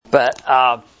But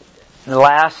the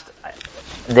last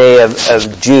day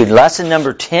of Jude, lesson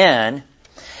number 10,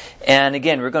 and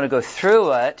again, we're going to go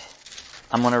through it.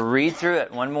 I'm going to read through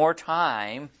it one more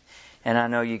time, and I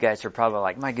know you guys are probably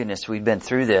like, my goodness, we've been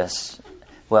through this.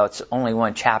 Well, it's only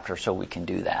one chapter, so we can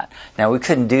do that. Now, we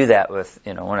couldn't do that with,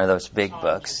 one of those big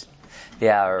books.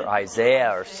 Yeah, or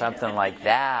Isaiah or something like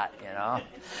that,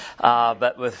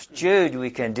 But with Jude,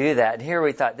 we can do that. And here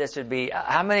we thought this would be,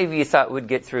 how many of you thought we'd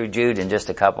get through Jude in just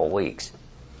a couple of weeks?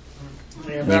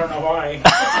 Yeah, I don't know why.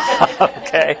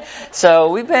 Okay. So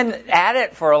we've been at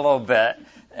it for a little bit.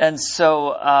 And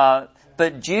so,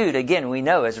 but Jude, again, we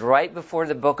know is right before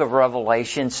the book of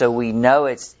Revelation, so we know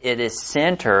it is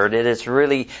centered, it is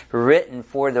really written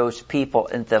for those people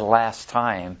at the last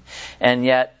time. And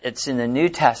yet, it's in the New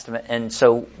Testament, and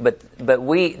so, but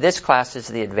this class is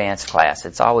the advanced class.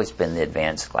 It's always been the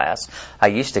advanced class. I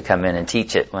used to come in and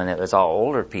teach it when it was all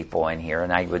older people in here,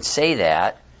 and I would say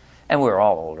that, and we're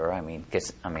all older,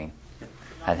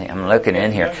 I think I'm looking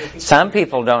in here. Some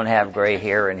people don't have gray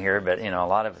hair in here, but, a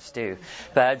lot of us do.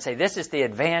 But I'd say this is the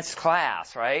advanced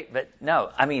class, right? But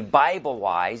no,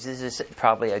 Bible-wise, this is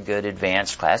probably a good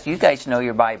advanced class. You guys know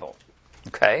your Bible,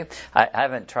 okay? I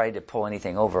haven't tried to pull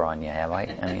anything over on you, have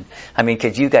I?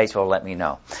 Because you guys will let me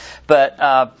know.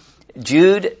 But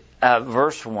Jude,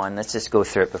 verse 1, let's just go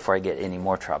through it before I get any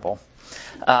more trouble.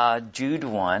 Jude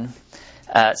 1.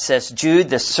 It says, Jude,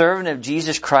 the servant of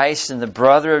Jesus Christ and the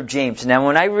brother of James. Now,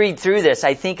 when I read through this,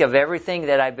 I think of everything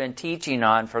that I've been teaching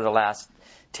on for the last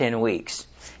 10 weeks.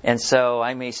 And so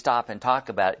I may stop and talk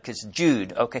about it, because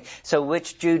Jude, okay, so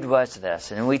which Jude was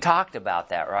this? And we talked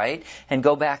about that, right? And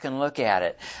go back and look at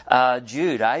it.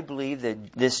 Jude, I believe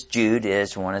that this Jude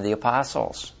is one of the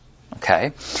apostles.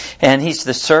 Okay? And he's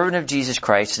the servant of Jesus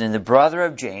Christ and the brother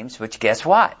of James, which guess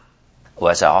what?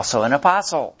 Was also an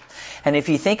apostle. And if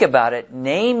you think about it,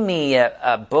 name me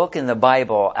a book in the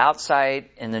Bible outside,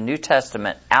 in the New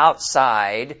Testament,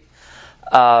 outside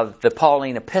of the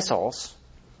Pauline epistles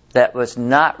that was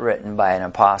not written by an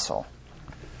apostle.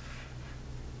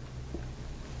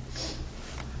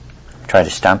 Try to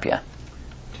stump you.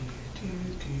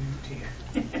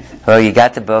 Well, you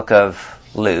got the book of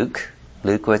Luke.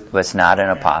 Luke was not an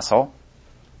apostle.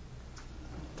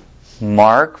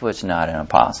 Mark was not an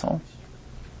apostle.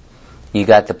 You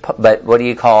got but what do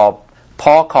you call,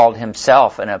 Paul called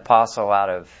himself an apostle out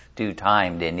of due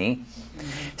time, didn't he?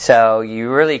 Mm-hmm. So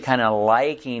you really kind of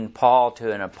liking Paul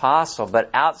to an apostle, but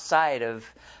outside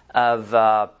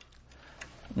of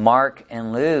Mark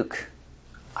and Luke,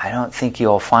 I don't think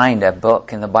you'll find a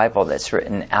book in the Bible that's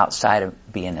written outside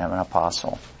of being an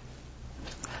apostle.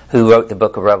 Who wrote the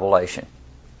book of Revelation?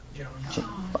 John.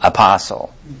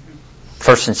 Apostle.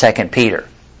 Mm-hmm. 1st and 2nd Peter.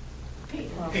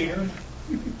 Peter.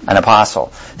 An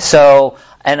apostle. So,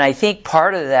 and I think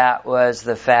part of that was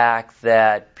the fact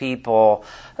that the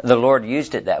Lord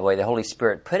used it that way, the Holy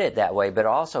Spirit put it that way, but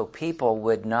also people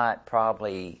would not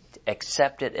probably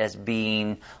accept it as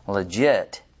being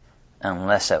legit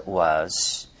unless it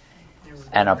was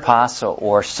an apostle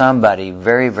or somebody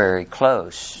very, very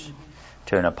close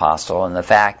to an apostle. And the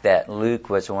fact that Luke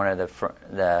was one of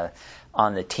the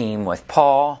on the team with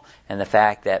Paul, and the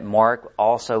fact that Mark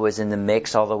also was in the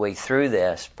mix all the way through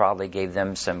this probably gave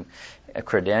them some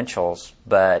credentials,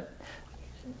 but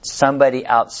somebody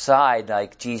outside,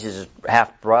 like Jesus'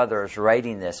 half-brothers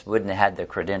writing this, wouldn't have had the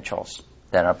credentials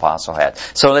that an apostle had.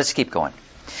 So let's keep going.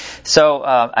 So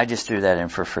I just threw that in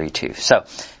for free too. So,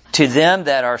 to them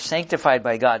that are sanctified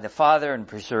by God the Father and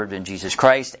preserved in Jesus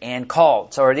Christ and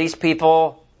called. So are these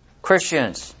people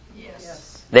Christians?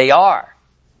 Yes. They are.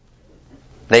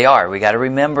 They are. We got to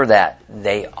remember that.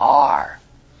 They are.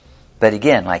 But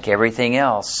again, like everything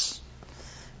else,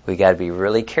 we got to be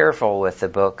really careful with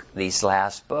these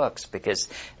last books, because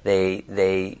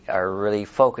they are really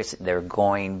focused. They're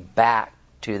going back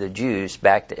to the Jews,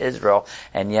 back to Israel,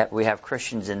 and yet we have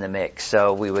Christians in the mix.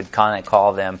 So we would kind of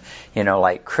call them,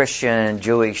 like Christian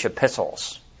Jewish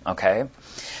epistles, okay?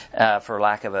 For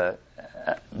lack of a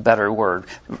better word.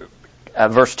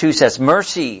 Verse 2 says,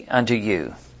 mercy unto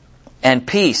you, and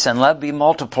peace and love be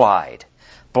multiplied.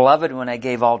 Beloved, when I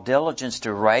gave all diligence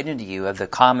to write unto you of the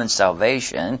common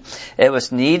salvation, it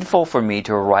was needful for me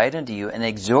to write unto you and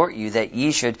exhort you that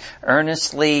ye should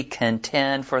earnestly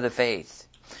contend for the faith,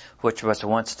 which was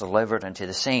once delivered unto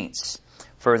the saints.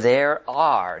 For there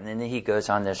are, and then he goes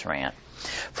on this rant,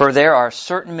 for there are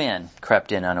certain men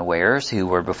crept in unawares, who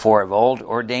were before of old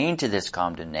ordained to this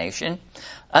condemnation,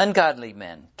 ungodly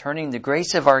men, turning the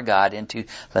grace of our God into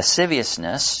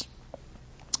lasciviousness,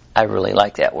 I really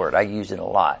like that word. I use it a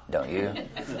lot, don't you?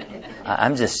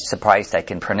 I'm just surprised I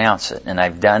can pronounce it, and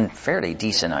I've done fairly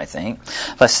decent, I think.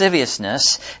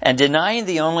 Lasciviousness, and denying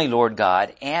the only Lord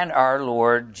God and our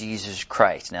Lord Jesus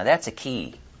Christ. Now that's a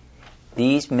key.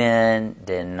 These men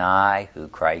deny who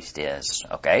Christ is.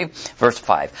 Okay? Verse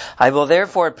 5. I will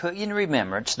therefore put you in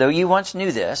remembrance, though you once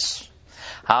knew this,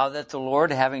 how that the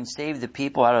Lord, having saved the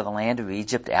people out of the land of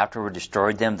Egypt, afterward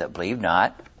destroyed them that believed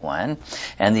not. 1.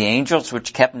 And the angels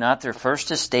which kept not their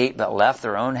first estate, but left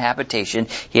their own habitation,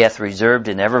 he hath reserved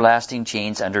in everlasting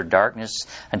chains under darkness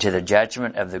unto the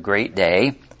judgment of the great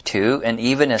day. 2. And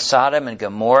even as Sodom and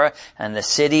Gomorrah and the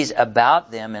cities about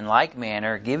them in like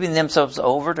manner, giving themselves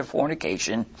over to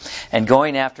fornication and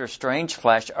going after strange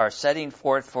flesh, are setting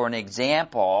forth for an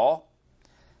example.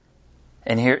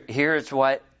 And here's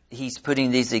what he's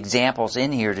putting these examples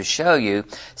in here to show you,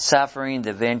 suffering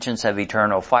the vengeance of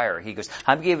eternal fire. He goes,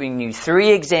 I'm giving you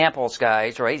 3 examples,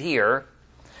 guys, right here,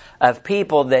 of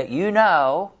people that you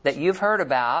know, that you've heard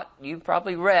about, you've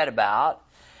probably read about.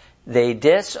 They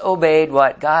disobeyed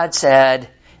what God said,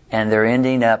 and they're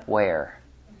ending up where?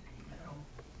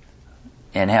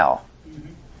 In hell.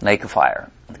 Lake of fire.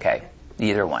 Okay.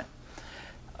 Either one.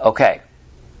 Okay.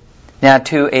 Now,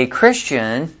 to a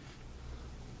Christian,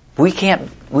 we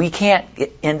can't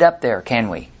end up there, can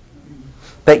we?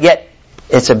 But yet,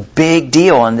 it's a big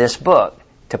deal in this book.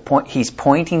 He's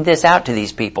pointing this out to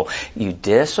these people. You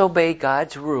disobey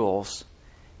God's rules,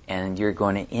 and you're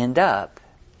going to end up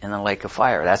in the lake of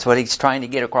fire. That's what he's trying to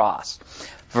get across.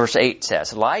 Verse 8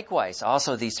 says, likewise,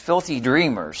 also these filthy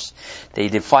dreamers, they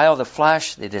defile the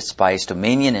flesh, they despise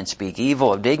dominion, and speak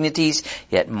evil of dignities.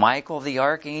 Yet Michael the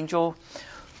archangel,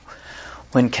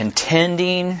 when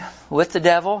contending with the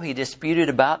devil, he disputed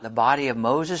about the body of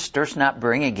Moses, durst not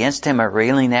bring against him a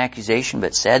railing accusation,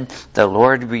 but said, the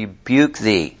Lord rebuke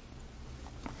thee.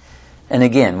 And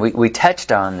again, we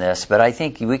touched on this, but I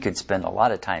think we could spend a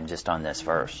lot of time just on this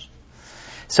verse.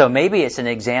 So maybe it's an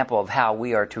example of how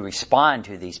we are to respond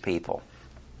to these people.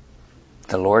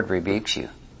 The Lord rebukes you.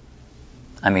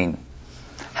 I mean,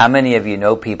 how many of you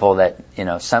know people that,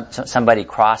 somebody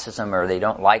crosses them or they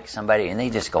don't like somebody and they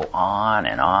just go on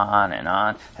and on and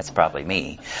on? That's probably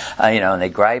me. And they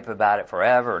gripe about it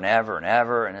forever and ever and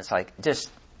ever. And it's like, just,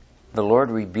 the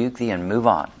Lord rebuke thee and move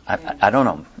on. I don't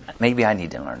know. Maybe I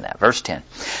need to learn that. Verse 10.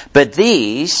 But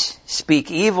these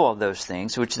speak evil of those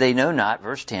things which they know not.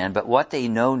 Verse 10. But what they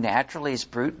know naturally is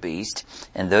brute beast,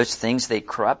 and those things they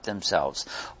corrupt themselves.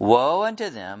 Woe unto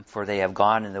them, for they have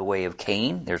gone in the way of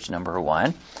Cain. There's number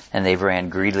 1. And they've ran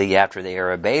greedily after the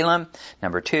heir of Balaam.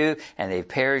 Number 2. And they've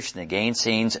perished in the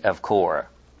gainsayings of Korah.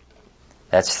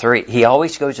 That's 3. He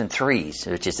always goes in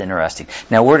 3s, which is interesting.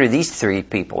 Now, where do these 3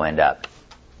 people end up?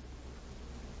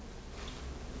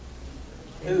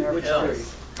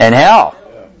 In hell.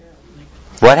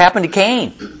 What happened to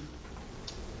Cain?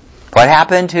 What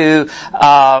happened to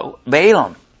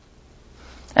Balaam?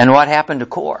 And what happened to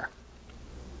Korah?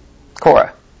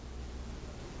 Ground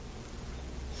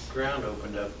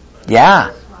opened up.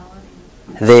 Yeah.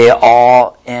 They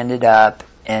all ended up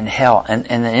in hell. And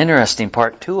the interesting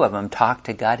part, 2 of them talked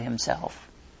to God himself,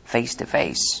 face to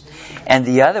face. And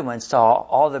the other one saw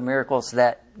all the miracles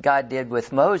that God did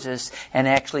with Moses and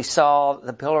actually saw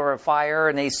the pillar of fire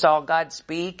and they saw God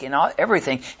speak and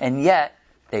everything. And yet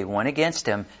they went against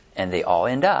him and they all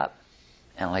end up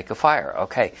in a lake of fire.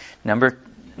 Okay.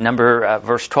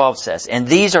 Verse 12 says, and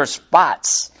these are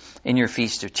spots in your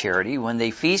feast of charity when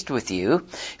they feast with you,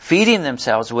 feeding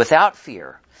themselves without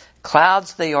fear.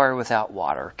 Clouds they are without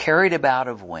water, carried about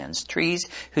of winds, trees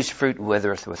whose fruit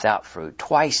withereth without fruit,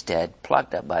 twice dead,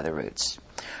 plucked up by the roots.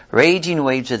 Raging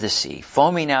waves of the sea,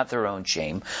 foaming out their own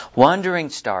shame, wandering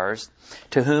stars,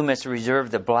 to whom is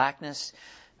reserved the blackness,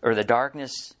 or the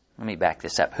darkness, let me back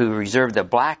this up, who reserved the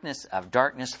blackness of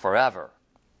darkness forever.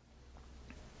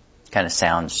 Kind of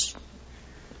sounds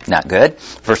not good.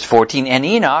 Verse 14, and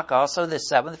Enoch, also the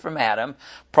 7th from Adam,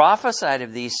 prophesied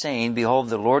of these, saying, behold,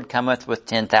 the Lord cometh with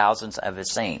 10,000s of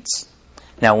his saints.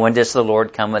 Now, when does the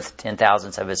Lord come with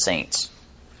 10,000s of his saints?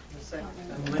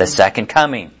 The second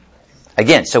coming.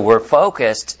 Again, so we're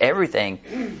focused, everything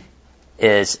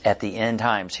is at the end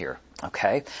times here.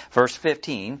 Okay? Verse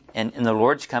 15, and the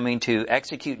Lord's coming to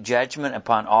execute judgment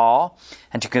upon all,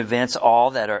 and to convince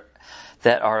all that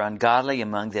are ungodly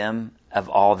among them of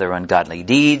all their ungodly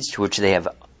deeds, which they have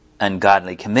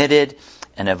ungodly committed,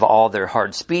 and of all their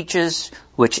hard speeches,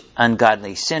 which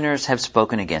ungodly sinners have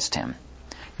spoken against him.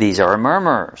 These are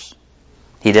murmurers,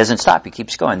 He doesn't stop. He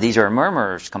keeps going. These are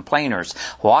murmurers, complainers,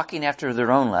 walking after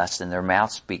their own lusts, and their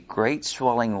mouths speak great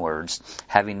swelling words,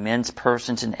 having men's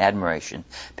persons in admiration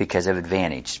because of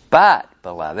advantage. But,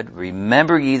 beloved,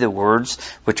 remember ye the words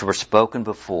which were spoken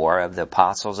before of the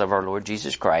apostles of our Lord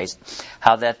Jesus Christ,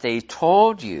 how that they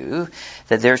told you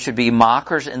that there should be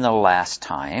mockers in the last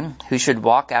time, who should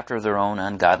walk after their own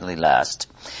ungodly lust.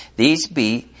 These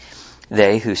be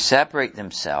they who separate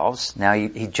themselves. Now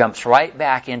he jumps right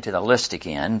back into the list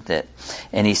again,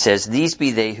 and he says, these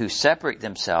be they who separate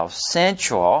themselves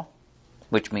sensual,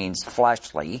 which means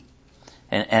fleshly,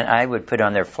 and I would put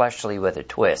on there fleshly with a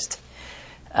twist.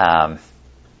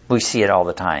 We see it all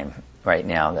the time right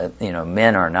now that,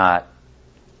 men are not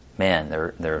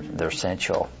men, they're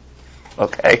sensual.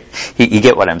 Okay? You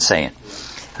get what I'm saying.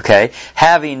 Okay?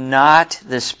 Having not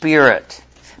the Spirit.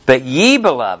 But ye,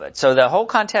 beloved, so the whole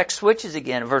context switches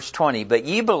again in verse 20. But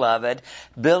ye, beloved,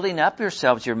 building up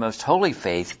yourselves your most holy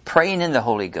faith, praying in the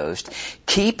Holy Ghost,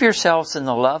 keep yourselves in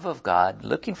the love of God,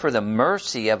 looking for the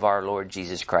mercy of our Lord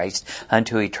Jesus Christ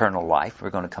unto eternal life.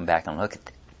 We're going to come back and look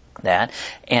at that.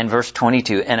 And verse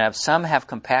 22, and of some have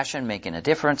compassion, making a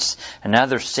difference, and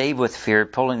others save with fear,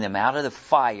 pulling them out of the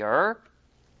fire.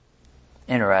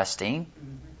 Interesting.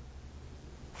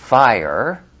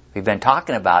 Fire. We've been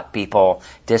talking about people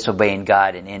disobeying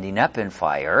God and ending up in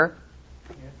fire.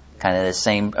 Kind of the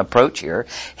same approach here.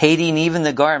 Hating even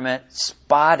the garment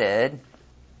spotted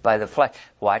by the flesh.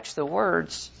 Watch the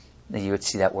words. You would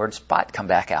see that word spot come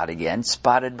back out again.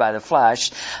 Spotted by the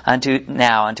flesh. Unto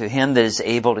him that is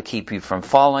able to keep you from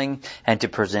falling and to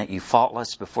present you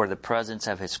faultless before the presence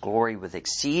of his glory with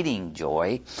exceeding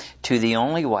joy. To the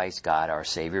only wise God, our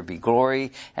Savior, be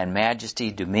glory and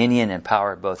majesty, dominion and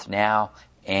power both now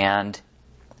and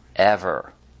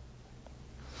ever.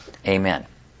 Amen.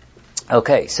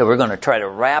 Okay, so we're going to try to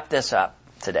wrap this up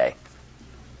today.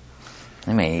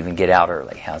 I may even get out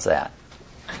early. How's that?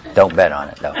 Don't bet on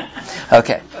it, though.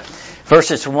 Okay.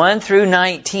 Verses 1 through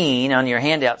 19 on your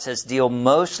handout says, deal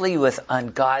mostly with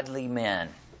ungodly men.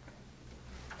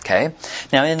 Okay?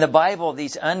 Now, in the Bible,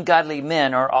 these ungodly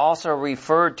men are also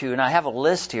referred to, and I have a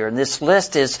list here, and this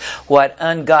list is what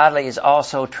ungodly is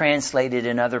also translated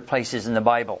in other places in the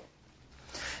Bible.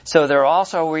 So they're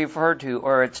also referred to,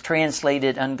 or it's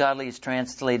translated, ungodly is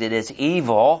translated as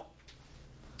evil.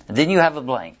 And then you have a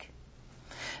blank.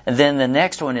 And then the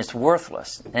next one is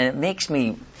worthless. And it makes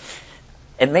me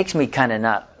kind of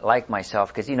not like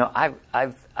myself because,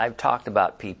 I've talked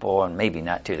about people, and maybe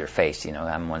not to their face,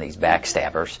 I'm one of these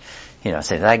backstabbers,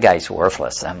 say that guy's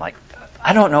worthless. I'm like,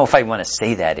 I don't know if I want to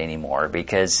say that anymore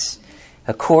because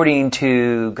according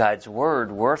to God's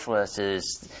Word, worthless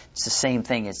it's the same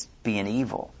thing as being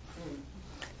evil.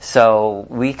 So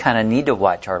we kind of need to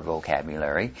watch our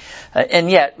vocabulary. And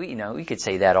yet, we could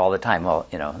say that all the time. Well,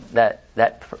 that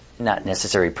not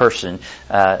necessary person,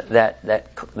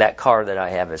 that car that I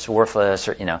have is worthless,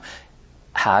 or,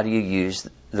 how do you use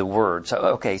the word?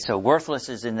 So worthless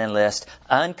is in the list.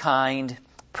 Unkind,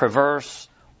 perverse,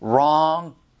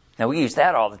 wrong. Now we use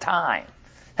that all the time.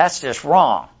 That's just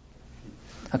wrong.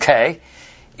 Okay?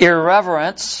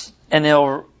 Irreverence and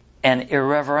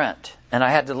irreverent. And I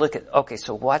had to look at,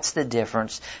 so what's the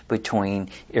difference between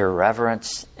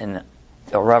irreverence and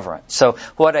irreverent? So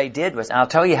what I did was, I'll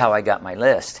tell you how I got my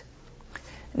list.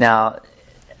 Now,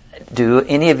 do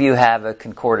any of you have a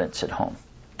concordance at home?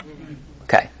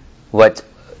 Okay. What's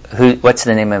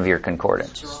the name of your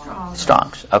concordance?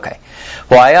 Strong's. Okay.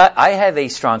 Well, I have a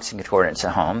Strong's concordance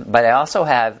at home, but I also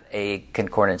have a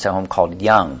concordance at home called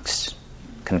Young's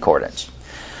concordance.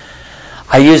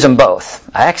 I use them both.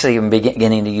 I actually am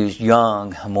beginning to use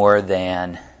Young more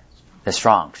than the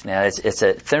Strong's. Now, it's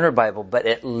a thinner Bible, but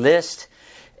it lists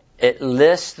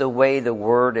the way the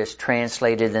word is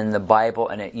translated in the Bible,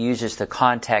 and it uses the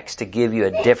context to give you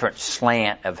a different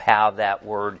slant of how that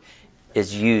word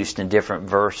is used in different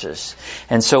verses.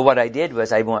 And so what I did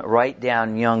was I went right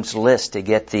down Young's list to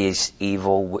get these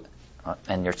evil,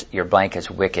 and your blank is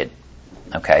wicked.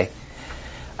 Okay?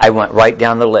 I went right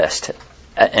down the list.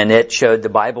 And it showed the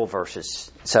Bible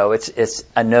verses. So it's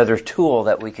another tool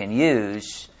that we can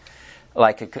use,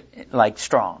 like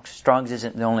Strong's. Strong's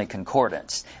isn't the only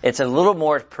concordance. It's a little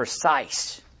more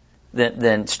precise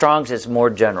than Strong's is more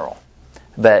general,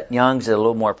 but Young's is a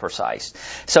little more precise.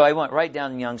 So I went right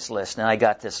down Young's list, and I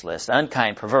got this list: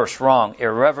 unkind, perverse, wrong,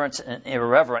 irreverence, and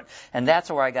irreverent. And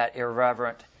that's where I got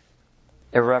irreverence,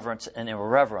 and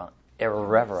irreverent.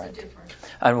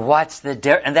 And what's the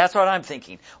difference? And that's what I'm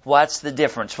thinking. What's the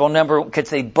difference? Well, because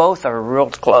they both are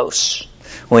real close.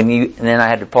 And then I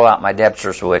had to pull out my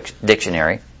Webster's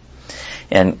dictionary,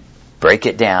 and break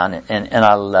it down, and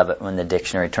I love it when the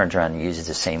dictionary turns around and uses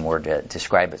the same word to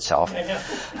describe itself.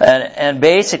 And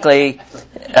basically,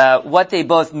 what they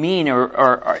both mean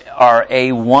are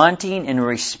a wanting and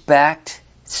respect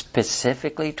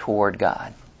specifically toward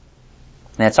God.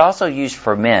 And it's also used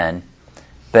for men,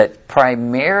 but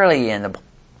primarily in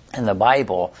the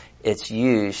Bible, it's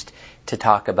used to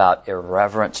talk about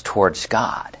irreverence towards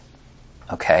God.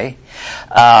 Okay?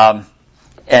 And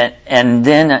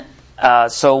then,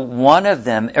 so one of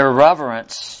them,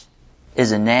 irreverence,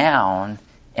 is a noun,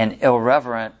 and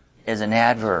irreverent is an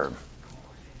adverb.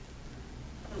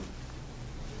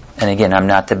 And again,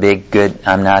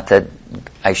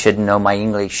 I should know my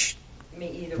English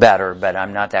better, but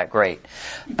I'm not that great.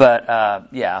 But,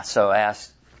 so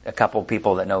ask a couple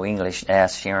people that know English,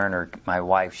 ask Sharon or my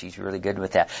wife, she's really good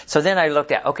with that. So then I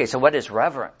looked at, okay, so what is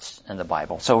reverence in the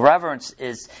Bible? So reverence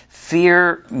is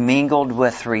fear mingled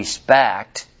with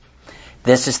respect.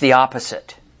 This is the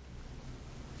opposite.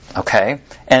 Okay?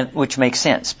 And which makes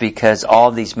sense, because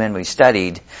all these men we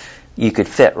studied, you could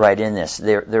fit right in this.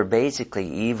 They're basically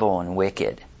evil and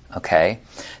wicked. Okay?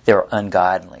 They're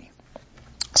ungodly.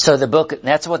 So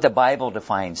that's what the Bible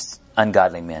defines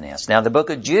ungodly men as. Now the book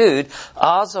of Jude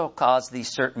also calls these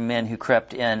certain men who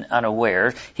crept in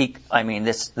unaware.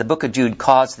 The book of Jude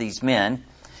calls these men,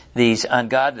 these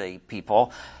ungodly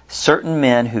people, certain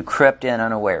men who crept in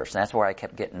unawares. And that's where I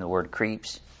kept getting the word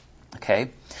creeps.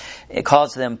 Okay? It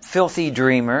calls them filthy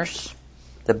dreamers.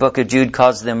 The book of Jude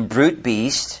calls them brute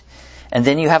beasts. And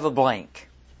then you have a blank.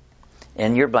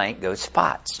 In your blank goes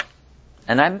spots.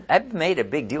 And I've made a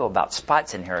big deal about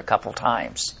spots in here a couple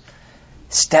times.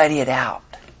 Study it out.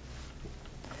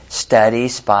 Study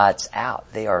spots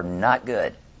out. They are not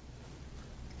good.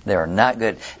 They are not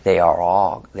good. They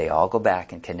all go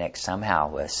back and connect somehow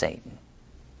with Satan.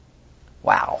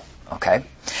 Wow. Okay.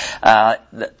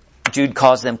 Jude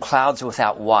calls them clouds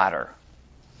without water,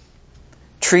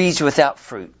 trees without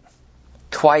fruit,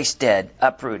 twice dead,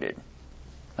 uprooted.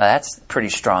 Now, that's pretty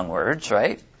strong words,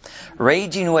 right?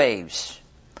 Raging waves,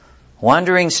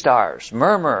 wandering stars,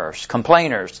 murmurers,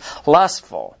 complainers,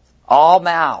 lustful,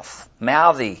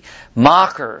 mouthy,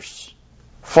 mockers,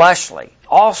 fleshly,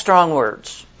 all strong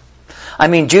words.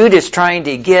 Jude is trying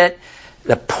to get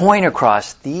the point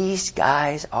across. These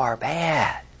guys are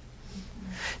bad.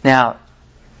 Now,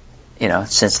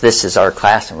 since this is our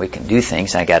class and we can do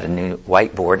things, I got a new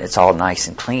whiteboard. It's all nice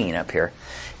and clean up here.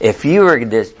 If you were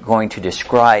going to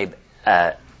describe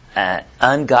an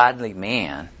ungodly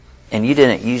man and you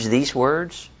didn't use these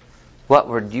words, what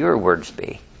would your words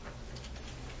be?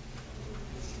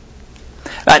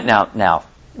 Now,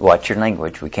 watch your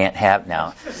language. We can't have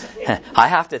now. I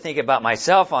have to think about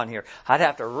myself on here. I'd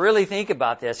have to really think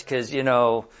about this because,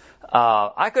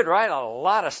 I could write a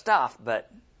lot of stuff, but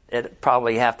it'd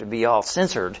probably have to be all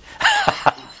censored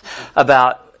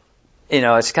about,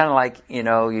 it's kind of like,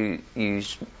 you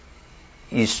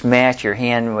smash your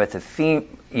hand with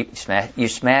you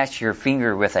smash your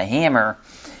finger with a hammer.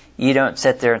 You don't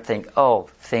sit there and think, oh,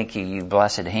 thank you, you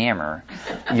blessed hammer.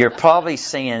 You're probably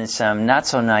saying some not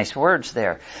so nice words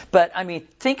there. But,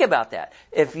 think about that.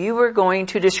 If you were going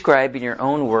to describe in your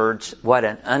own words what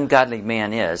an ungodly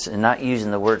man is, and not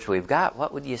using the words we've got,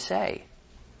 what would you say?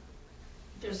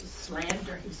 There's a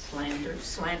slander. He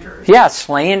slanders. Yeah,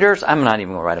 slanders. I'm not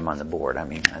even going to write them on the board. I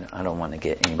don't want to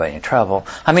get anybody in trouble.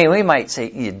 We might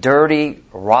say you dirty,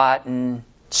 rotten,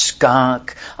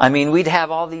 skunk. We'd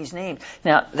have all these names.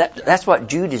 Now, that's what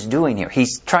Jude is doing here.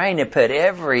 He's trying to put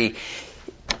everything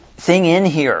in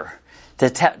here to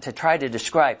try to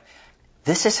describe,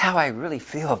 this is how I really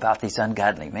feel about these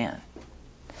ungodly men.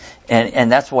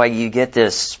 And that's why you get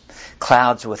this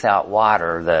clouds without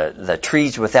water, the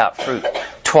trees without fruit,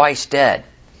 twice dead,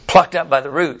 plucked up by the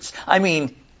roots.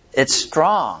 It's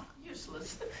strong.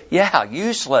 Useless. Yeah,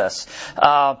 useless.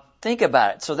 Think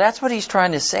about it. So that's what he's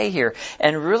trying to say here.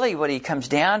 And really what he comes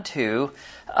down to,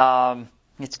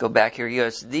 let's go back here. He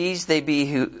goes,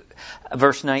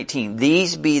 verse 19,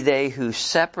 these be they who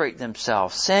separate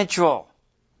themselves, sensual.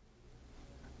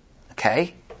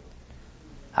 Okay?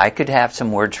 I could have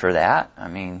some words for that.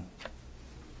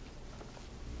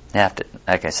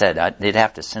 Like I said, they'd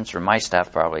have to censor my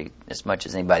stuff probably as much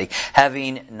as anybody.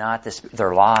 Having not this,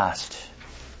 they're lost.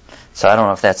 So I don't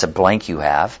know if that's a blank you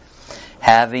have.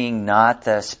 Having not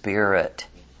the Spirit,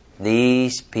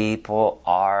 these people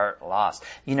are lost.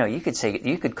 You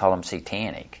could call them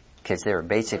satanic because they're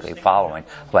basically following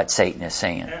what Satan is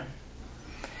saying. Yeah.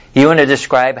 You want to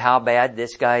describe how bad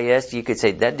this guy is? You could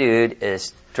say that dude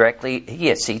is he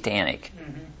is satanic.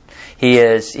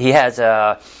 Mm-hmm. He has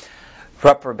a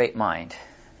reprobate mind.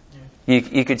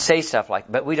 You could say stuff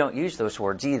like, but we don't use those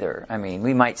words either. I mean,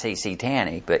 we might say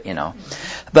satanic, but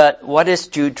But what is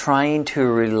Jude trying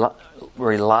to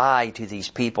rely to these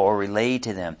people or relay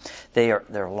to them? They're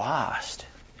lost.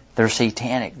 They're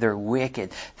satanic. They're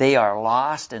wicked. They are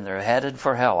lost and they're headed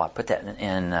for hell. I put that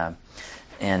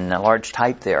in large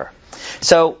type there.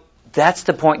 So that's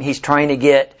the point he's trying to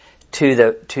get to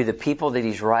the people that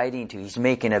he's writing to. He's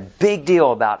making a big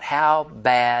deal about how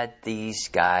bad these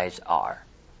guys are.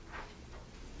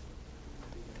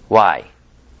 Why?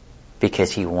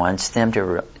 Because he wants them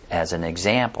to, as an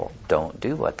example, don't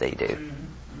do what they do.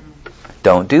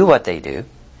 Don't do what they do.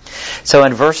 So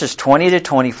in verses 20 to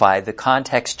 25, the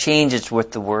context changes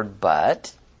with the word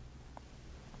but.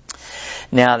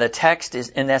 Now the text is,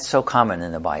 and that's so common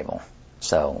in the Bible.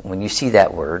 So when you see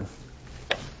that word,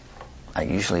 I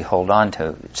usually hold on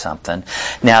to something.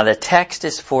 Now the text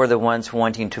is for the ones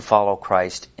wanting to follow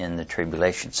Christ in the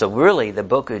tribulation. So really the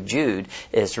book of Jude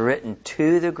is written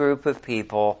to the group of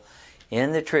people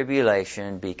in the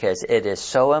tribulation because it is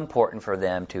so important for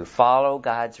them to follow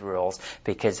God's rules,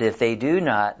 because if they do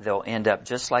not, they'll end up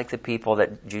just like the people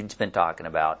that Jude's been talking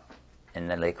about in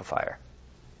the lake of fire.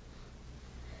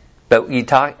 But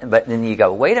then you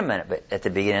go, wait a minute, but at the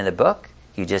beginning of the book,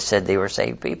 you just said they were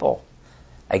saved people.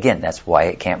 Again, that's why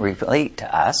it can't relate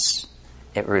to us.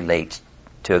 It relates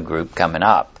to a group coming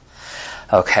up.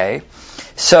 Okay?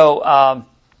 So,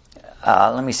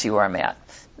 let me see where I'm at.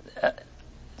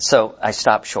 So I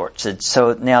stopped short.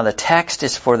 So now the text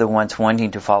is for the ones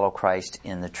wanting to follow Christ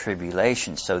in the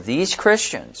tribulation. So these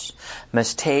Christians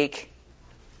must take,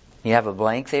 you have a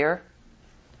blank there?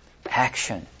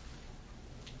 Action.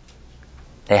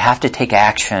 They have to take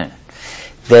action.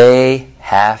 They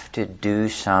have to do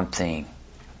something.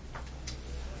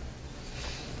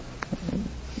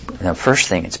 The first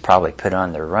thing is probably put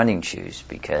on their running shoes,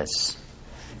 because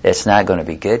it's not going to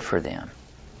be good for them.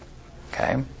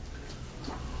 Okay?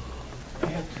 They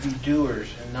have to be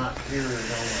doers and not hearers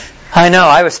only. I know.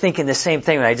 I was thinking the same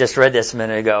thing when I just read this a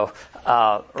minute ago,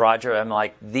 Roger. I'm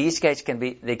like, these guys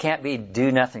they can't be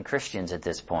do-nothing Christians at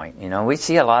this point. We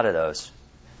see a lot of those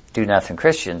do-nothing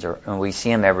Christians, and we see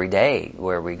them every day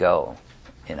where we go.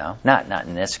 Not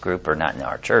in this group or not in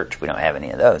our church. We don't have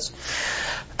any of those.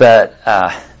 But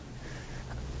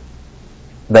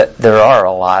there are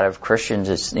a lot of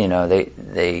Christians.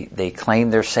 They claim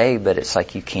they're saved, but it's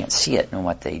like you can't see it in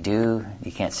what they do.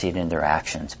 You can't see it in their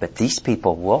actions. But these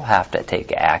people will have to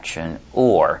take action,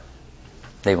 or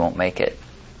they won't make it.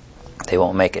 They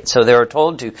won't make it. So they are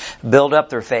told to build up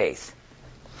their faith.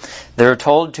 They're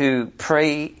told to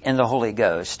pray in the Holy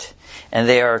Ghost. And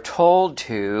they are told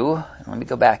to, let me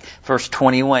go back, verse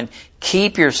 21,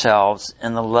 keep yourselves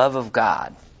in the love of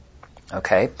God.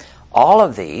 Okay? All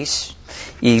of these,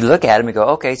 you look at them and go,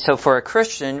 okay, so for a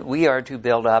Christian, we are to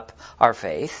build up our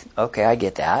faith. Okay, I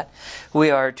get that.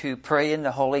 We are to pray in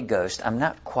the Holy Ghost. I'm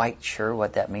not quite sure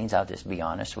what that means. I'll just be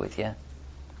honest with you.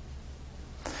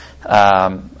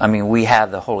 We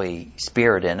have the Holy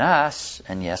Spirit in us,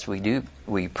 and yes, we do.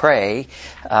 We pray.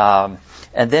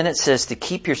 And then it says to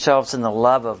keep yourselves in the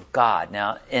love of God.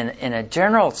 Now, in a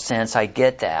general sense, I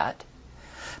get that.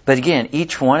 But again,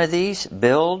 each one of these,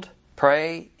 build,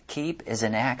 pray, keep, is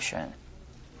an action.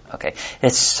 Okay.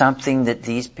 It's something that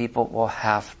these people will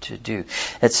have to do.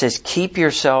 It says keep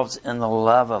yourselves in the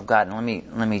love of God.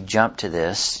 And let me jump to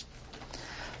this.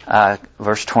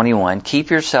 Verse 21, keep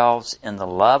yourselves in the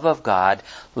love of God,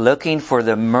 looking for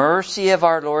the mercy of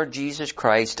our Lord Jesus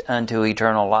Christ unto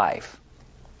eternal life.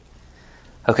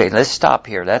 Okay, let's stop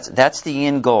here. That's the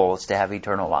end goal, is to have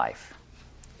eternal life.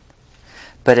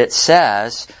 But it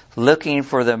says, looking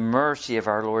for the mercy of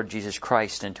our Lord Jesus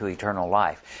Christ unto eternal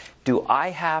life. Do I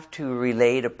have to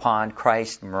relate upon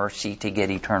Christ's mercy to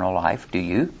get eternal life? Do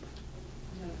you?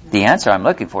 The answer I'm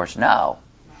looking for is no.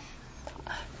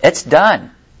 It's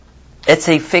done. It's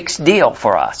a fixed deal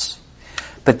for us.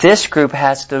 But this group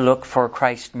has to look for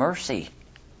Christ's mercy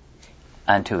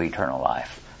unto eternal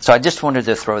life. So I just wanted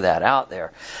to throw that out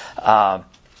there.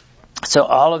 So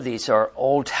all of these are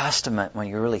Old Testament when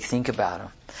you really think about them.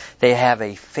 They have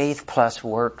a faith plus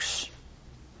works,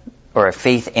 or a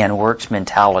faith and works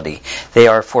mentality. They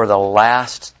are for the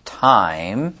last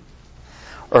time,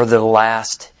 or the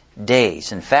last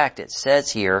days. In fact, it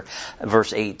says here,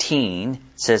 verse 18,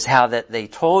 says how that they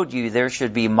told you there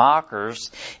should be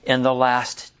mockers in the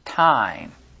last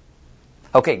time.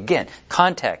 Okay, again,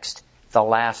 context, the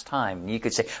last time. You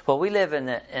could say, well, we live in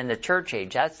the church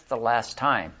age. That's the last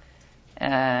time.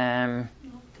 And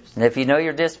if you know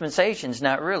your dispensations,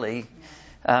 not really.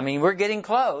 We're getting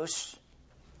close.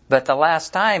 But the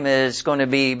last time is going to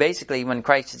be basically when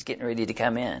Christ is getting ready to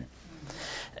come in.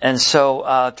 And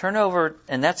so turn over,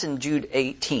 and that's in Jude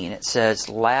 18. It says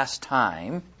last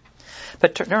time.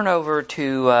 But turn over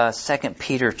to 2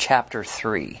 Peter chapter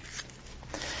 3.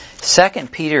 2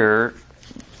 Peter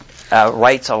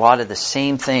writes a lot of the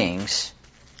same things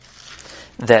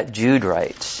that Jude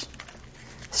writes.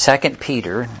 2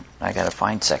 Peter, I got to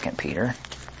find 2 Peter,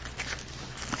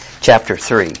 chapter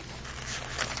 3.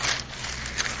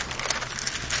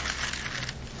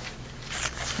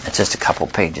 It's just a couple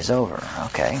pages over.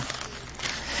 Okay.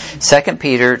 2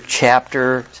 Peter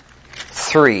chapter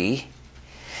 3.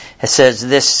 It says,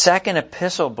 this second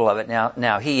epistle, beloved.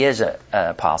 Now he is an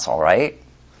apostle, right?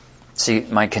 See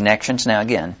my connections now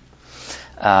again.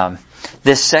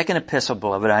 This second epistle,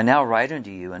 beloved, I now write unto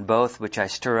you, in both which I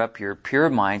stir up your pure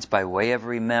minds by way of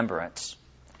remembrance.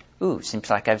 Ooh,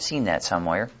 seems like I've seen that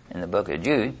somewhere in the book of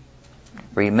Jude.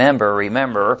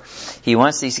 Remember. He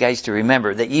wants these guys to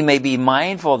remember that ye may be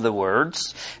mindful of the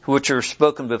words which were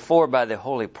spoken before by the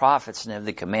holy prophets and of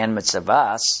the commandments of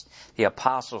us, the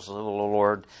apostles of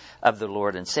the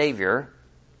Lord and Savior.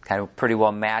 Kind of pretty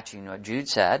well matching what Jude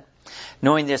said.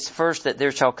 Knowing this first, that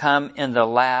there shall come in the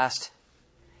last,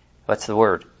 what's the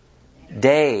word?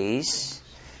 Days.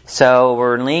 So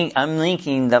I'm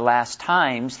linking the last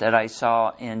times that I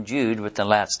saw in Jude with the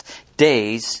last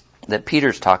days that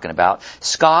Peter's talking about.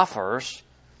 Scoffers.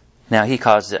 Now he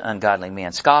calls the ungodly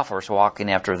man scoffers,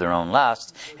 walking after their own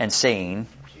lusts and saying,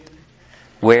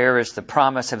 where is the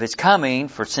promise of his coming?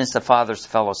 For since the fathers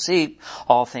fell asleep,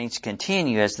 all things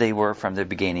continue as they were from the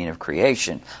beginning of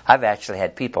creation. I've actually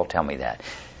had people tell me that.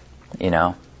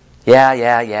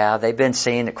 Yeah. They've been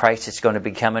saying that Christ is going to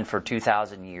be coming for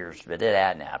 2,000 years, but it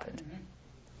hadn't happened.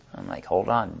 I'm like, hold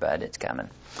on, bud, it's coming.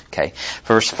 Okay.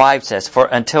 Verse 5 says, for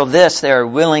until this they are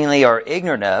willingly or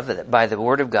ignorant of, that by the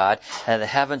word of God, and the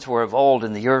heavens were of old,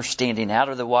 and the earth standing out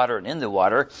of the water and in the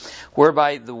water,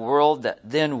 whereby the world that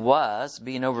then was,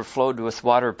 being overflowed with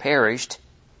water, perished.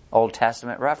 Old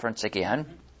Testament reference again.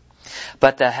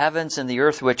 But the heavens and the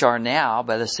earth which are now,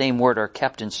 by the same word, are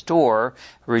kept in store,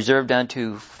 reserved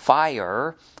unto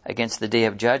fire, against the day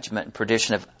of judgment and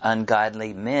perdition of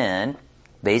ungodly men.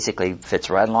 Basically fits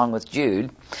right along with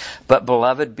Jude. But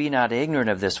beloved, be not ignorant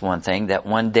of this one thing, that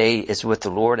one day is with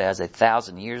the Lord as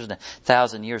 1,000 years, and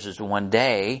 1,000 years is one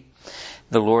day.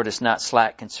 The Lord is not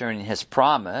slack concerning his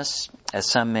promise, as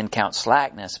some men count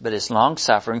slackness, but is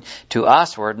long-suffering to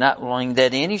usward, not willing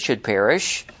that any should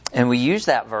perish. And we use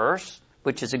that verse,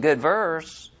 which is a good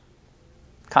verse.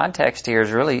 Context here is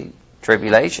really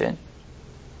tribulation.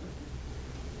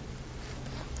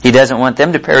 He doesn't want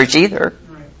them to perish either.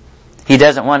 He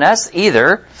doesn't want us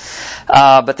either.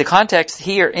 But the context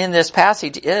here in this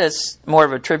passage is more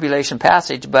of a tribulation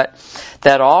passage, but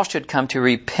that all should come to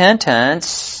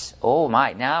repentance. Oh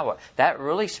my, now that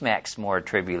really smacks more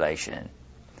tribulation.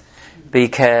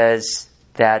 Because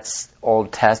that's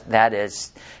Old Testament,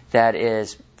 that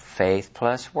is faith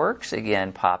plus works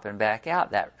again popping back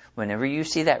out. That whenever you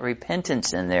see that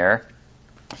repentance in there,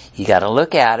 you got to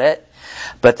look at it.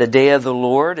 But the day of the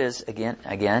Lord is,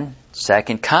 again,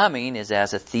 second coming is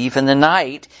as a thief in the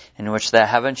night, in which the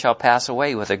heaven shall pass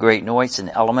away with a great noise, and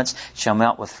the elements shall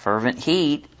melt with fervent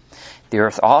heat. The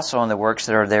earth also and the works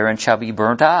that are therein shall be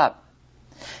burnt up.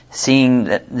 Seeing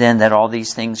that all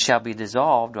these things shall be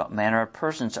dissolved, what manner of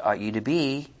persons ought you to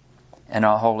be in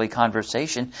all holy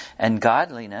conversation and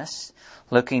godliness,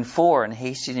 looking for and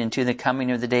hastening into the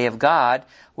coming of the day of God,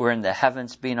 wherein the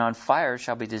heavens being on fire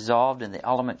shall be dissolved, and the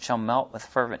elements shall melt with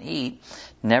fervent heat.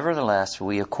 Nevertheless,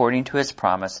 we, according to his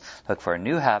promise, look for a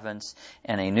new heavens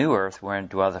and a new earth, wherein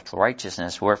dwelleth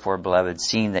righteousness. Wherefore, beloved,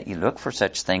 seeing that you look for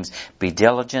such things, be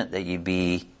diligent that you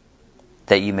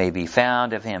may be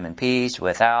found of him in peace,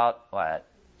 without what?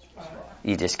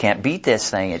 You just can't beat this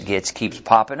thing. It keeps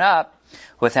popping up.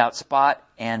 Without spot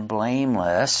and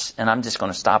blameless. And I'm just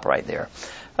going to stop right there.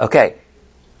 Okay.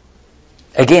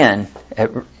 Again,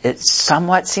 it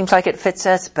somewhat seems like it fits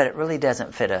us, but it really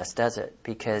doesn't fit us, does it?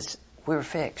 Because we're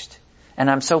fixed. And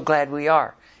I'm so glad we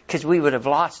are. Because we would have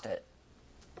lost it.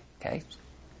 Okay?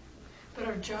 But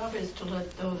our job is to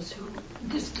let those who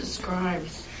this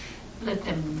describes, let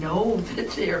them know that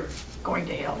they're going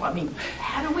to hell. I mean,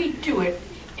 how do we do it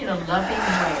in a loving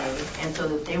way, and so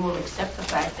that they will accept the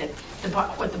fact that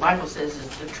what the Bible says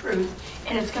is the truth,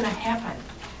 and it's going to happen.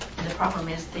 And the problem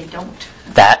is they don't.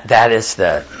 That is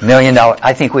the $1 million.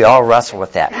 I think we all wrestle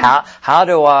with that. How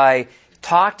do I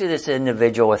talk to this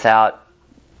individual without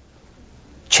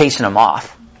chasing them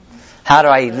off? How do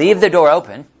I leave the door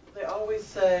open? They always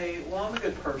say, well, I'm a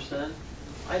good person.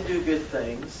 I do good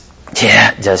things.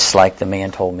 Yeah, just like the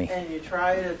man told me. And you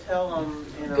try to tell them,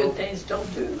 good things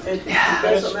don't do. It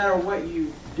doesn't matter what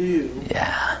you do.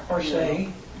 Yeah. Or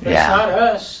say. But it's not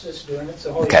us that's doing it, it's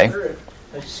the Holy Spirit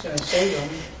that's going to save them.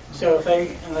 So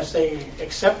unless they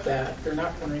accept that, they're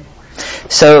not going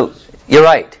to. So, you're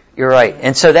right. You're right.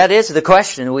 And so that is the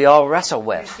question we all wrestle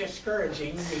with. It's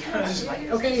discouraging because,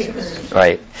 okay.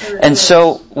 Right. And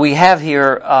so we have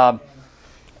here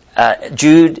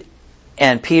Jude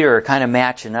and Peter are kind of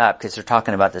matching up because they're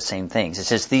talking about the same things. It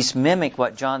says, these mimic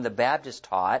what John the Baptist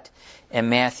taught in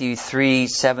Matthew 3,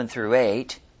 7 through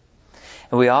 8.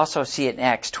 And we also see it in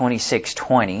Acts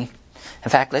 26:20. In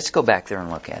fact, let's go back there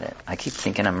and look at it. I keep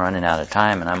thinking I'm running out of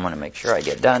time and I want to make sure I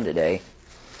get done today.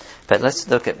 But let's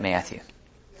look at Matthew.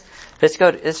 Let's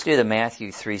do the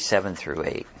Matthew 3, 7 through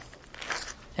 8.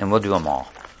 And we'll do them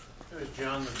all. It was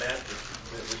John the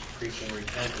Baptist that was preaching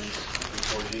repentance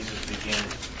before Jesus began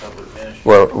his public ministry.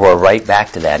 We're right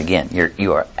back to that again.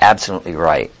 You are absolutely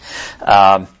right.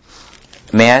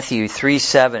 Matthew 3,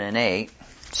 7 and 8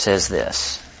 says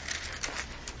this.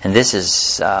 And this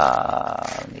is,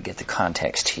 let me get the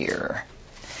context here.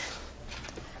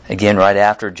 Again, right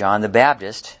after John the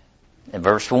Baptist, in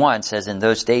verse 1 says, in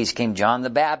those days came John the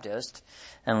Baptist.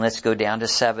 And let's go down to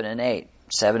 7 and 8.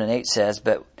 7 and 8 says,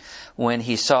 but when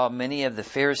he saw many of the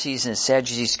Pharisees and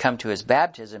Sadducees come to his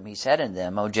baptism, he said unto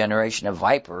them, O generation of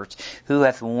vipers, who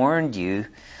hath warned you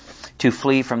to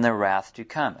flee from the wrath to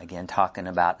come? Again, talking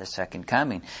about the second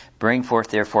coming. Bring forth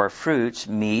therefore fruits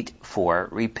meet for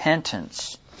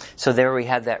repentance. So there we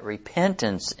have that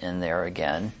repentance in there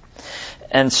again.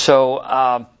 And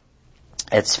so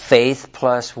it's faith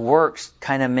plus works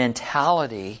kind of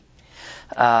mentality.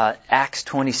 Acts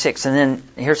 26. And then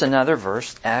here's another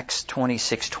verse, Acts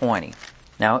 26:20.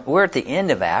 Now, we're at the end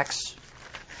of Acts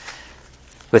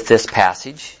with this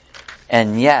passage,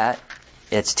 and yet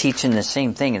it's teaching the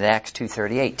same thing that Acts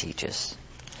 2:38 teaches.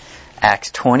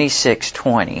 Acts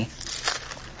 26:20.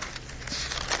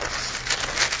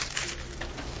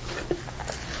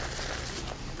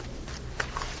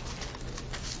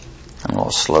 I'm a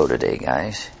little slow today,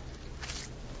 guys.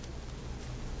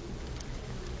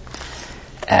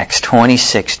 Acts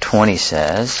 26:20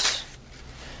 says,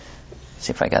 let's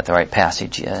see if I got the right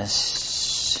passage,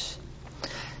 yes.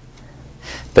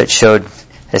 But showed,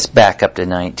 let's back up to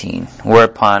 19.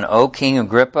 Whereupon, O King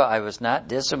Agrippa, I was not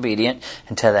disobedient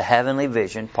unto the heavenly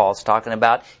vision. Paul's talking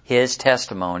about his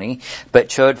testimony, but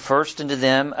showed first unto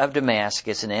them of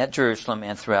Damascus and at Jerusalem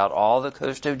and throughout all the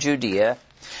coast of Judea,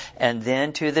 and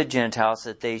then to the Gentiles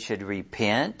that they should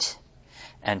repent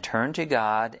and turn to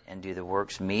God and do the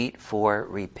works meet for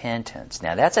repentance.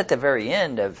 Now that's at the very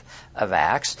end of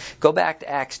Acts. Go back to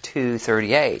Acts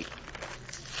 2:38.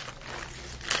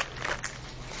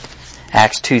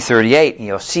 Acts 2:38, and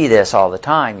you'll see this all the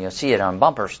time. You'll see it on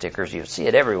bumper stickers. You'll see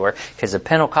it everywhere because the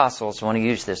Pentecostals want to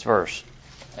use this verse.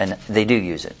 And they do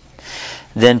use it.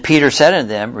 Then Peter said unto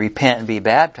them, repent and be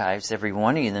baptized, every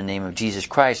one of you, in the name of Jesus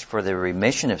Christ, for the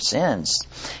remission of sins,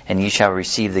 and ye shall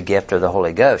receive the gift of the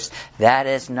Holy Ghost. That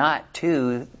is not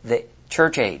to the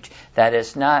church age. That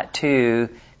is not to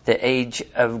the age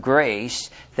of grace.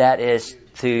 That is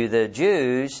to the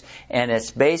Jews, and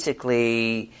it's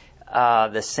basically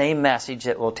the same message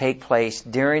that will take place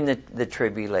during the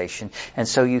tribulation. And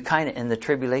so you kind of, in the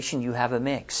tribulation, you have a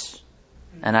mix.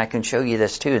 And I can show you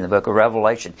this too in the book of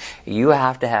Revelation. You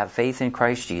have to have faith in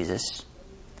Christ Jesus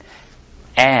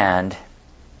and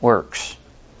works.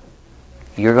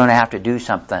 You're going to have to do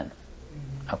something,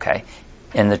 okay,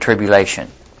 in the tribulation.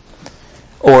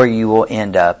 Or you will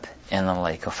end up in the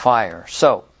lake of fire.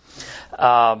 So,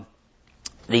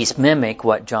 these mimic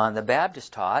what John the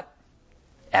Baptist taught.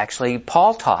 Actually,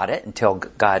 Paul taught it until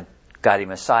God got him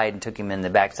aside and took him in the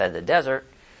backside of the desert,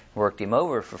 worked him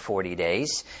over for 40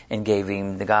 days, and gave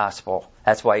him the gospel.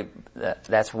 That's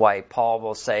why Paul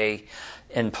will say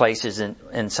in places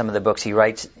in some of the books he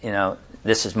writes,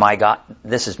 this is my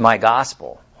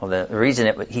gospel. Well, the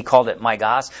reason he called it my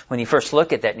gospel, when you first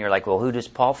look at that and you're like, well, who does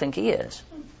Paul think he is?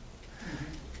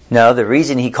 No, the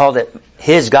reason he called it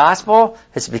his gospel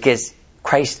is because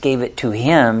Christ gave it to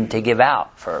him to give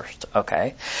out first.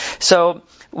 Okay? So,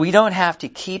 we don't have to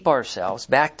keep ourselves,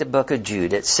 back to book of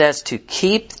Jude, it says to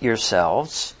keep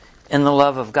yourselves in the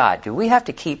love of God. Do we have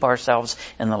to keep ourselves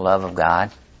in the love of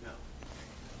God?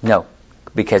 No.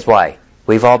 Because why?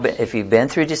 We've all been, if you've been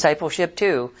through discipleship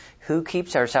too, who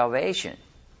keeps our salvation?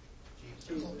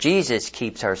 Jesus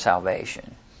keeps our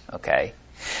salvation. Okay?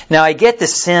 Now I get the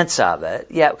sense of it.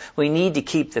 Yeah, we need to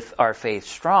keep our faith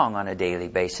strong on a daily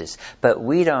basis, but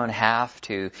we don't have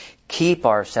to keep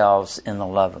ourselves in the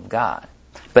love of God.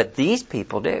 But these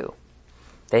people do.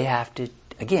 They have to,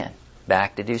 again,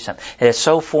 back to do something. And it's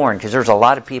so foreign because there's a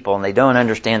lot of people and they don't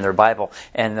understand their Bible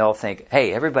and they'll think,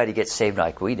 hey, everybody gets saved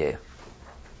like we do.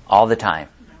 All the time.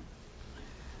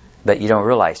 But you don't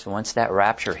realize, once that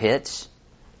rapture hits,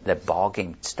 the ball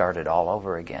game started all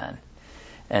over again.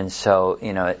 And so,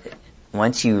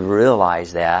 once you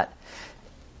realize that,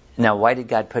 now why did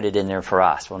God put it in there for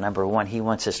us? Well, number one, He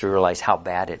wants us to realize how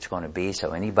bad it's going to be.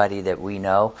 So anybody that we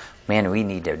know, man, we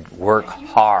need to work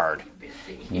hard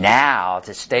now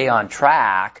to stay on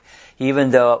track.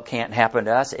 Even though it can't happen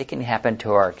to us, it can happen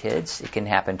to our kids, it can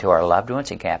happen to our loved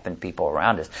ones, it can happen to people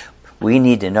around us. We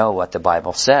need to know what the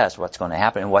Bible says, what's going to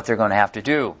happen, and what they're going to have to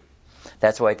do.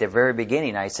 That's why at the very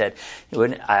beginning I said,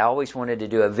 I always wanted to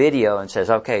do a video and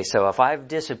says, okay, so if I've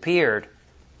disappeared,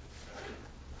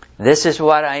 this is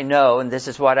what I know, and this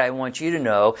is what I want you to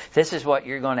know. This is what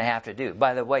you're going to have to do.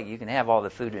 By the way, you can have all the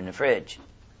food in the fridge.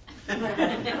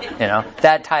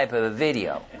 That type of a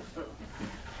video.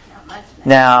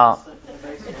 Now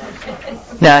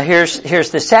here's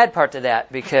the sad part to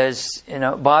that, because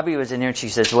Bobby was in there and she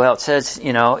says, well, it says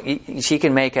she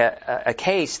can make a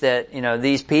case that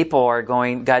these people are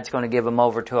God's going to give them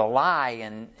over to a lie,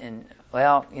 and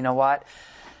well, you know what?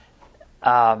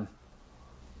 Probably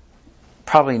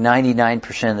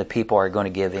 99% of the people are going to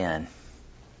give in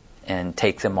and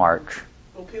take the mark.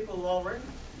 Well, people have already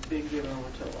been given over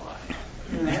to a lie.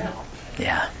 Now.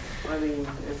 Yeah. I mean,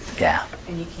 yeah.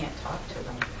 And you can't talk to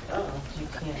them. You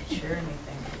can't share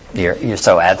anything. You're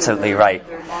so absolutely right.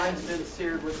 Their mind's been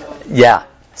seared with Yeah.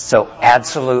 So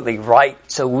absolutely right.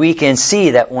 So we can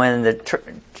see that when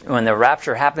the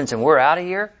rapture happens and we're out of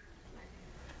here,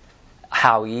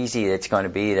 how easy it's going to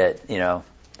be that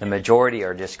the majority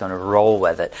are just going to roll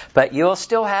with it. But you'll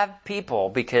still have people,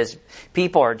 because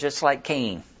people are just like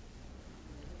Cain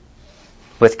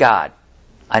with God.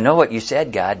 I know what you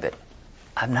said, God, but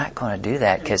I'm not going to do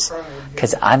that because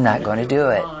I'm not going to do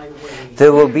it.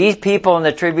 There will be people in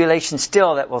the tribulation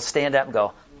still that will stand up and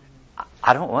go,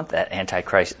 I don't want that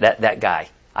Antichrist, that guy.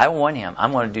 I don't want him.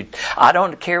 I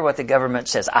don't care what the government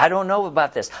says. I don't know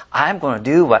about this. I'm going to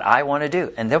do what I want to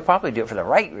do. And they'll probably do it for the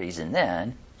right reason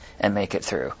then and make it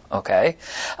through. Okay?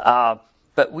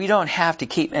 But we don't have to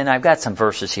keep, and I've got some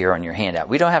verses here on your handout.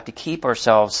 We don't have to keep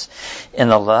ourselves in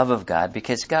the love of God,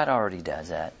 because God already does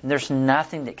that. And there's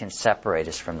nothing that can separate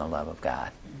us from the love of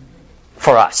God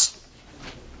for us.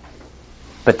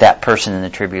 But that person in the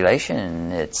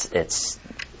tribulation,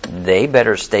 they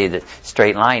better stay the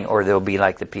straight line, or they'll be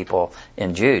like the people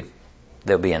in Jude.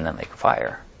 They'll be in the lake of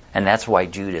fire. And that's why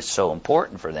Jude is so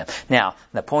important for them. Now,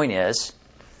 the point is,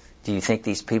 do you think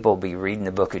these people will be reading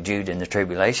the book of Jude in the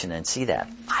tribulation and see that?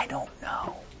 I don't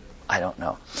know.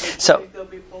 So, do you think they'll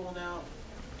be pulling out?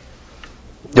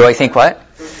 Do I think what?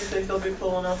 Don't you think they'll be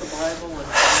pulling out the Bible?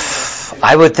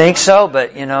 I would think so,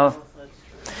 but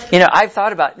I've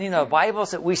thought about Bibles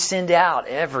that we send out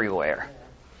everywhere.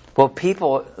 Well,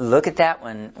 people look at that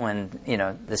when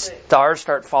the stars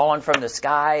start falling from the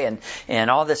sky and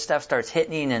all this stuff starts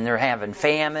hitting, and they're having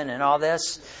famine and all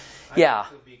this. Yeah.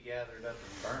 Gathered up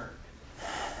and burned.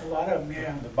 A lot of them,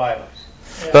 yeah. The Bibles.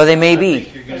 Yeah. Well, they may be.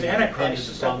 You're going to be dependent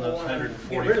upon those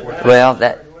 144,000. Well,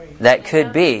 that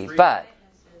could be, but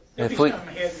if we,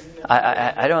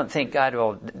 I don't think God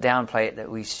will downplay it that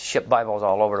we ship Bibles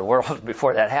all over the world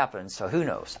before that happens. So who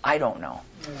knows? I don't know.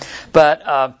 Yeah.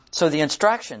 But so the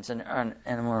instructions, and I'm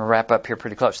going to wrap up here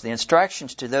pretty close. The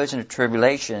instructions to those in the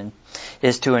tribulation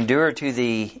is to endure to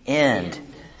the end.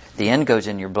 The end goes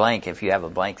in your blank. If you have a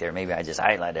blank there, maybe I just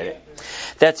highlighted it.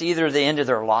 That's either the end of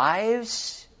their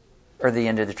lives or the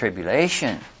end of the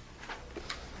tribulation.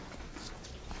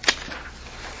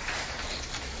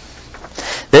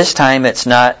 This time it's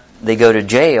not they go to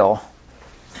jail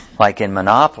like in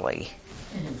Monopoly.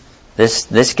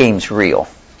 This game's real.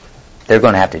 They're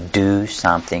going to have to do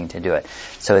something to do it.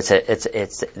 So it's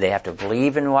they have to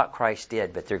believe in what Christ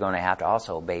did, but they're going to have to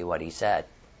also obey what He said.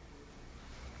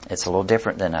 It's a little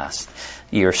different than us.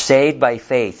 You're saved by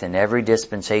faith in every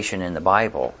dispensation in the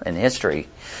Bible, in history,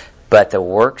 but the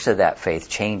works of that faith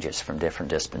changes from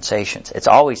different dispensations. It's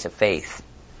always a faith,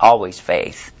 always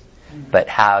faith, but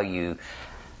how you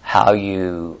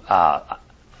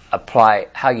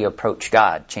approach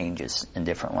God changes in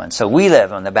different ones. So we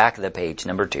live on the back of the page,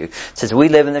 number 2. It says we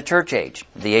live in the church age,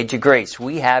 the age of grace.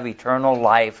 We have eternal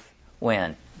life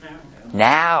when?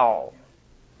 Now.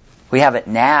 We have it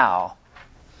now.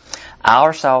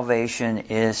 Our salvation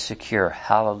is secure.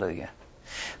 Hallelujah.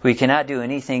 We cannot do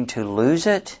anything to lose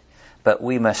it, but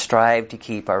we must strive to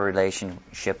keep our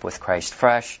relationship with Christ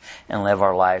fresh and live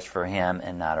our lives for Him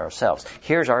and not ourselves.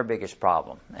 Here's our biggest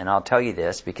problem, and I'll tell you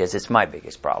this because it's my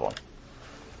biggest problem.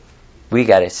 We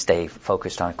got to stay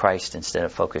focused on Christ instead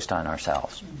of focused on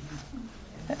ourselves.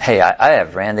 Hey, I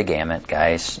have ran the gamut,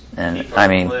 guys. And Keep I on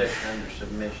mean, flesh under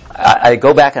submission. I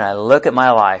go back and I look at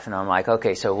my life and I'm like,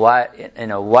 okay, so what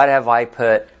have I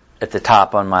put at the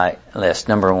top on my list?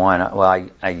 Number one, well,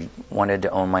 I wanted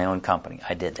to own my own company.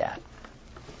 I did that.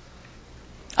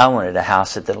 I wanted a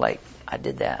house at the lake. I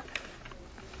did that.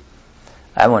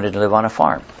 I wanted to live on a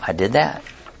farm. I did that.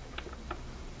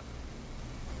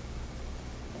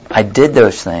 I did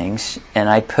those things, and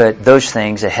I put those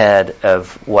things ahead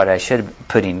of what I should have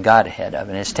putting God ahead of.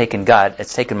 And it's taken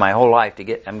my whole life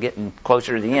I'm getting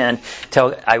closer to the end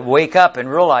till I wake up and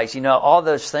realize, all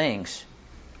those things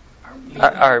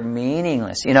are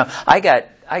meaningless. I got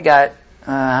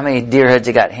how many deer heads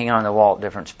I got hanging on the wall at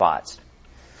different spots.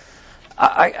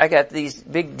 I got these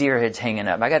big deer heads hanging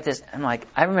up. I got this. I'm like,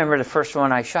 I remember the first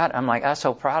one I shot. I'm like, I was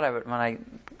so proud of it when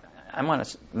I'm going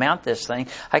to mount this thing.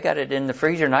 I got it in the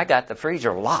freezer, and I got the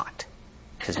freezer locked.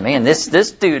 Because, man,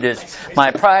 this dude is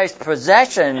my prized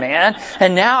possession, man.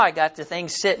 And now I got the thing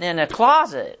sitting in a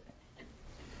closet.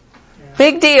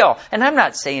 Big deal. And I'm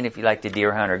not saying if you like to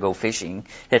deer hunt or go fishing,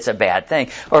 it's a bad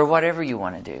thing. Or whatever you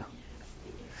want to do.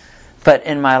 But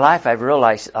in my life, I've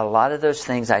realized a lot of those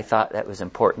things I thought that was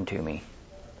important to me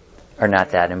are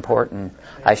not that important.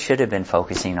 I should have been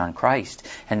focusing on Christ.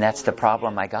 And that's the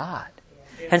problem I got.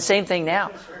 And same thing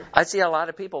now. I see a lot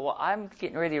of people, well, I'm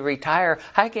getting ready to retire.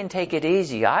 I can take it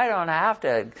easy. I don't have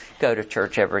to go to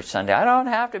church every Sunday. I don't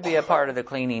have to be a part of the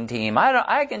cleaning team.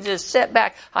 I can just sit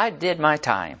back. I did my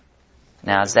time.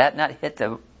 Now, has that not hit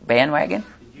the bandwagon?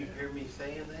 Did you hear me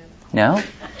saying that? No?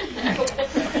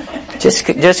 Just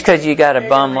because you got a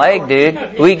bum leg,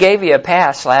 dude. We gave you a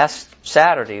pass last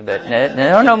Saturday, but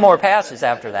no more passes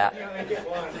after that.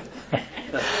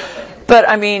 But,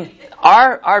 I mean,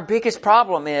 our biggest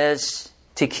problem is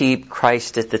to keep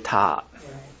Christ at the top.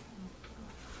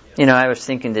 I was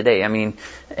thinking today, and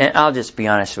I'll just be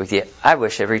honest with you, I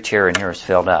wish every chair in here was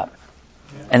filled up.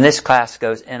 And this class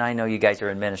goes, and I know you guys are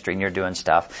in ministry and you're doing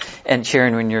stuff. And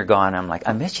Sharon, when you're gone, I'm like,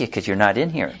 I miss you because you're not in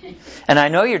here. And I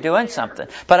know you're doing something.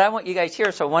 But I want you guys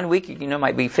here. So one week,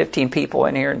 might be 15 people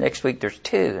in here. Next week, there's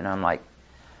 2. And I'm like,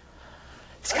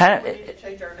 it's kind of... We need to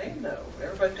change our name, though.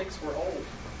 Everybody thinks we're old.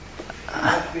 You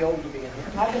have to be old to be in here.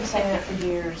 I've been saying that for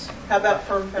years. How about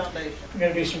Firm Foundation? I'm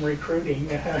going to do some recruiting.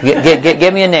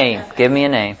 Give me a name. Give me a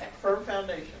name. Firm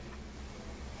Foundation.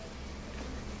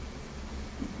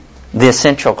 The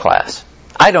essential class.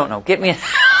 I don't know. Give me I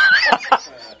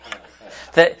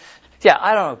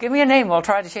don't know. Give me a name. We'll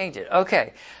try to change it.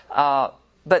 Okay. But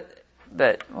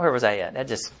where was I at? That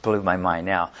just blew my mind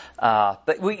now.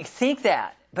 But we think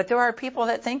that. But there are people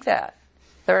that think that.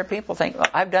 There are people think, well,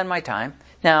 I've done my time.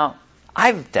 Now,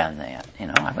 I've done that.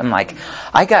 I'm like,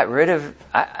 I got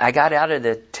out of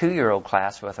the 2-year-old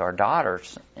class with our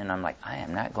daughters, and I'm like, I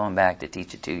am not going back to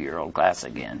teach a 2-year-old class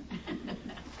again.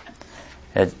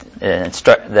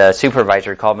 The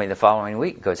supervisor called me the following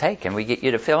week and goes, hey, can we get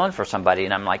you to fill in for somebody?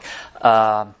 And I'm like,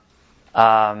 and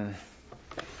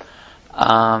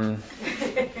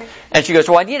she goes,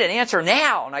 well, I need an answer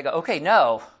now. And I go, okay,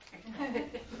 no.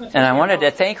 And I wanted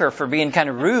to thank her for being kind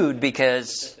of rude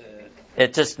because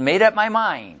it just made up my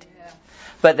mind.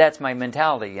 But that's my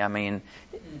mentality.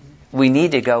 We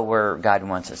need to go where God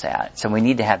wants us at. So we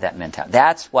need to have that mentality.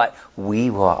 That's what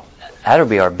that'll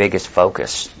be our biggest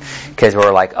focus. Because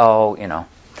we're like,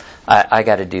 I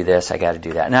got to do this, I got to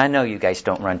do that. And I know you guys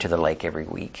don't run to the lake every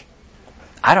week.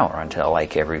 I don't run to the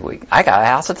lake every week. I got a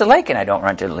house at the lake and I don't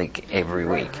run to the lake every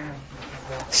week.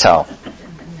 So,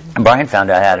 Brian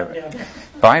found out I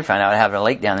have a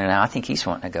lake down there now. I think he's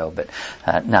wanting to go, but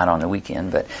not on the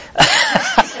weekend. But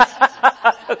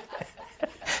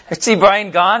see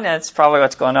Brian gone? That's probably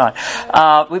what's going on.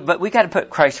 But we got to put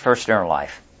Christ first in our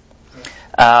life.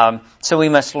 So we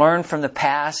must learn from the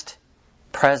past,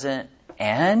 present,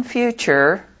 and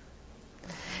future.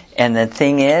 And the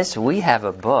thing is, we have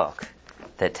a book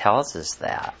that tells us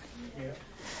that.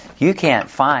 You can't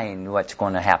find what's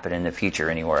going to happen in the future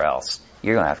anywhere else.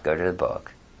 You're going to have to go to the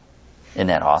book. Isn't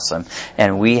that awesome?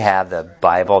 And we have the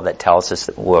Bible that tells us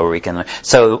where we can learn.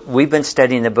 So we've been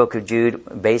studying the book of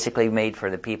Jude, basically made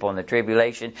for the people in the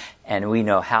tribulation, and we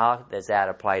know how does that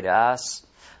apply to us?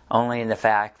 Only in the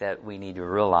fact that we need to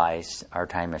realize our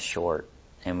time is short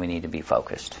and we need to be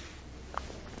focused.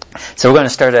 So we're going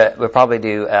to we'll probably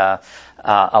do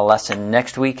a lesson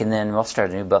next week, and then we'll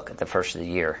start a new book at the first of the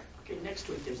year. Okay, next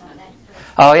week there's not.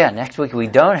 Oh yeah, next week we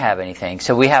don't have anything.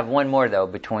 So we have one more though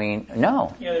between.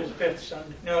 No. Yeah, there's a 5th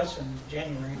Sunday. No, it's in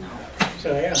January.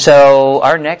 So yeah. So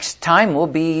our next time will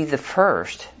be the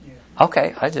 1st. Yeah.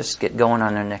 Okay, I just get going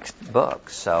on the next book.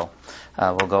 So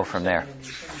we'll go from there.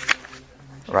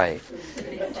 Right.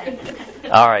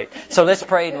 All right. So let's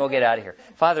pray and we'll get out of here.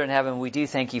 Father in heaven, we do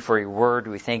thank you for your word.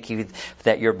 We thank you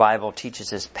that your Bible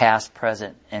teaches us past,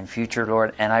 present, and future,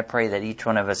 Lord. And I pray that each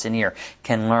one of us in here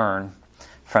can learn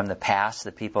from the past,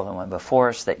 the people that went before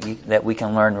us, that we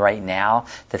can learn right now,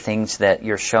 the things that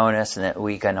you're showing us, and that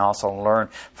we can also learn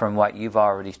from what you've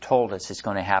already told us is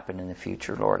going to happen in the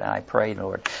future, Lord. And I pray,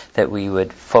 Lord, that we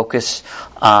would focus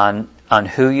on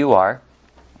who you are,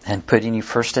 and putting you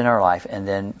first in our life, and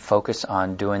then focus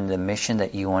on doing the mission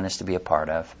that you want us to be a part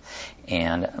of.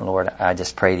 And Lord, I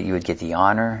just pray that you would get the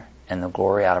honor and the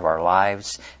glory out of our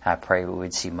lives. I pray we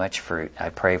would see much fruit. I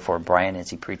pray for Brian as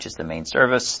he preaches the main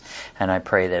service. And I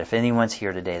pray that if anyone's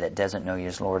here today that doesn't know you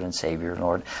as Lord and Savior,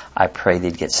 Lord, I pray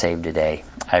they'd get saved today.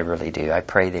 I really do. I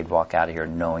pray they'd walk out of here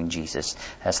knowing Jesus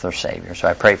as their Savior. So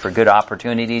I pray for good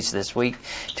opportunities this week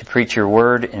to preach your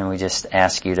word, and we just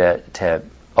ask you to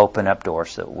open up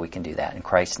doors so that we can do that. In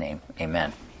Christ's name,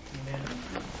 amen. Amen.